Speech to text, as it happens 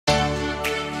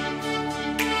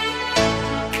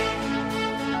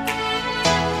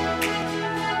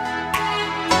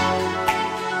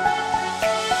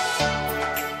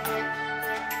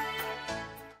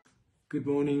Good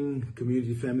morning,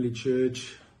 Community Family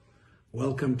Church.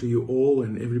 Welcome to you all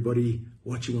and everybody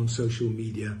watching on social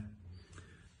media.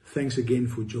 Thanks again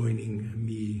for joining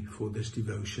me for this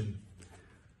devotion.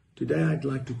 Today I'd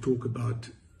like to talk about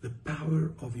the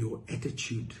power of your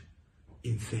attitude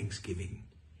in thanksgiving.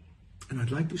 And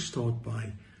I'd like to start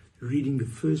by reading the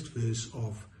first verse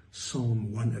of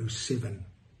Psalm 107.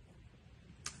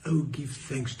 Oh, give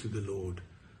thanks to the Lord,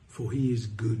 for he is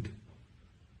good.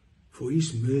 For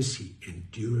his mercy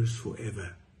endures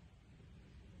forever.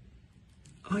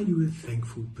 Are you a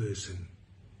thankful person?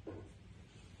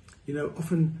 You know,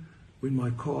 often when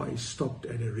my car is stopped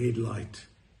at a red light,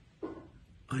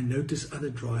 I notice other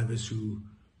drivers who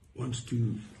want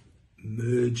to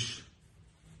merge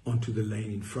onto the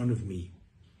lane in front of me.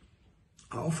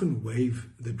 I often wave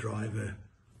the driver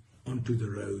onto the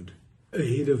road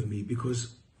ahead of me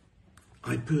because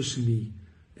I personally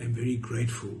am very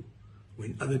grateful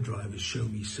when other drivers show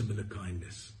me similar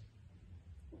kindness.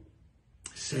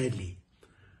 Sadly,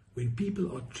 when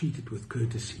people are treated with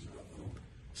courtesy,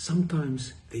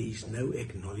 sometimes there is no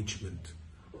acknowledgement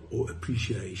or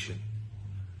appreciation.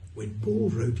 When Paul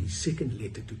wrote his second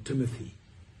letter to Timothy,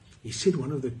 he said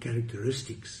one of the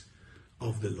characteristics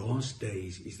of the last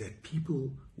days is that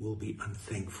people will be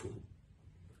unthankful.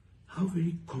 How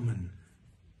very common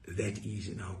that is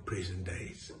in our present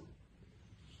days.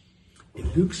 In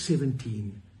Luke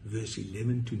 17, verse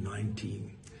 11 to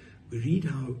 19, we read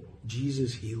how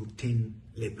Jesus healed 10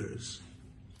 lepers.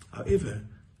 However,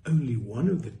 only one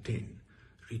of the 10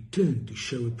 returned to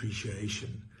show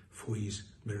appreciation for his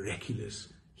miraculous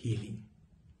healing.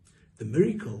 The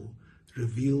miracle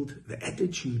revealed the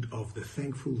attitude of the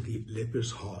thankful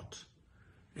leper's heart,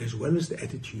 as well as the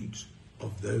attitudes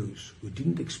of those who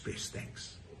didn't express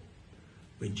thanks.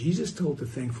 When Jesus told the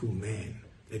thankful man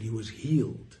that he was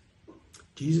healed,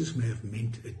 Jesus may have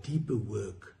meant a deeper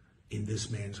work in this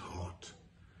man's heart.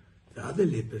 The other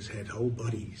lepers had whole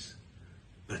bodies,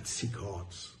 but sick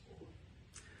hearts.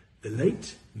 The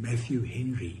late Matthew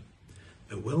Henry,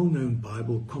 a well-known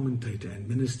Bible commentator and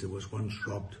minister, was once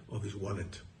robbed of his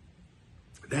wallet.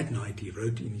 That night he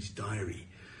wrote in his diary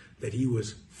that he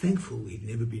was thankful he'd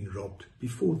never been robbed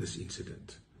before this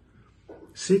incident.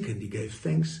 Second, he gave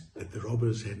thanks that the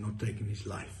robbers had not taken his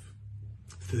life.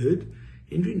 Third,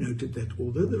 Henry noted that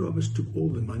although the robbers took all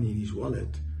the money in his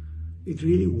wallet, it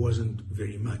really wasn't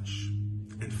very much.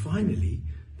 And finally,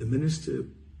 the minister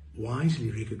wisely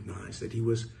recognized that he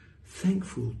was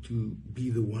thankful to be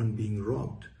the one being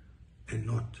robbed and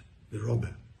not the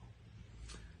robber.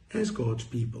 As God's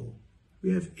people,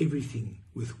 we have everything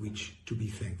with which to be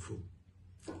thankful.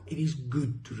 It is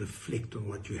good to reflect on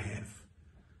what you have.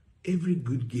 Every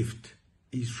good gift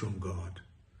is from God.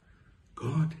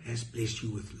 God has blessed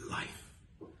you with life,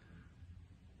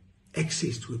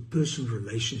 access to a personal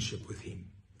relationship with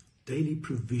him, daily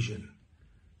provision,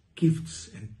 gifts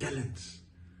and talents,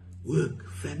 work,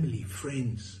 family,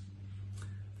 friends,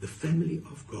 the family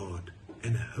of God,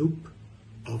 and a hope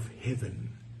of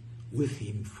heaven with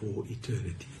him for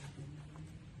eternity.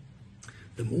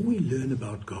 The more we learn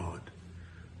about God,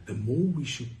 the more we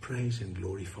should praise and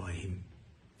glorify him.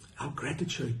 Our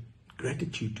gratitude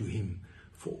to him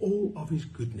for all of his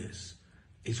goodness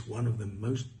is one of the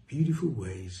most beautiful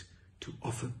ways to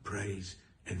offer praise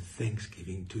and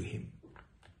thanksgiving to him.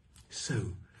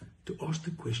 So, to ask the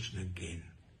question again,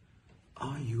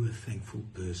 are you a thankful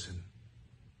person?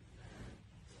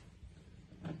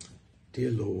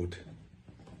 Dear Lord,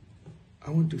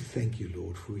 I want to thank you,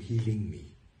 Lord, for healing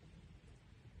me.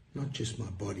 Not just my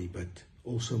body, but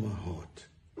also my heart.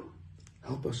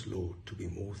 Help us, Lord, to be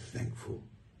more thankful.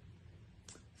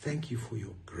 Thank you for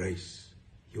your grace,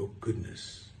 your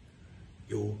goodness,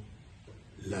 your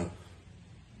love.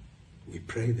 We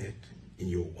pray that in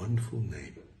your wonderful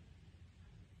name.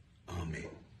 Amen.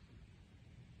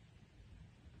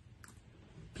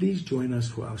 Please join us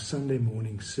for our Sunday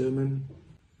morning sermon.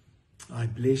 I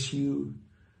bless you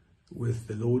with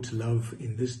the Lord's love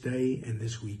in this day and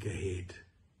this week ahead.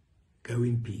 Go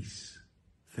in peace.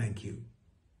 Thank you.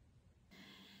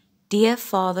 Dear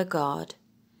Father God,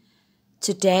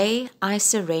 today I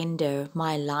surrender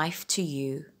my life to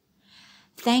you.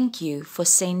 Thank you for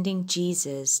sending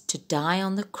Jesus to die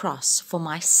on the cross for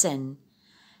my sin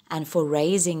and for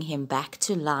raising him back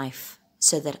to life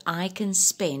so that I can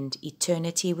spend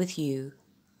eternity with you.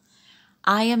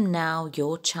 I am now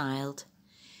your child.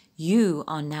 You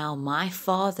are now my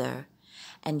Father,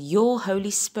 and your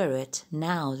Holy Spirit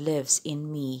now lives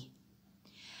in me.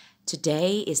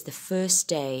 Today is the first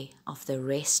day of the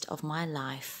rest of my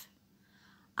life.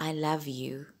 I love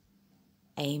you.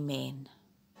 Amen.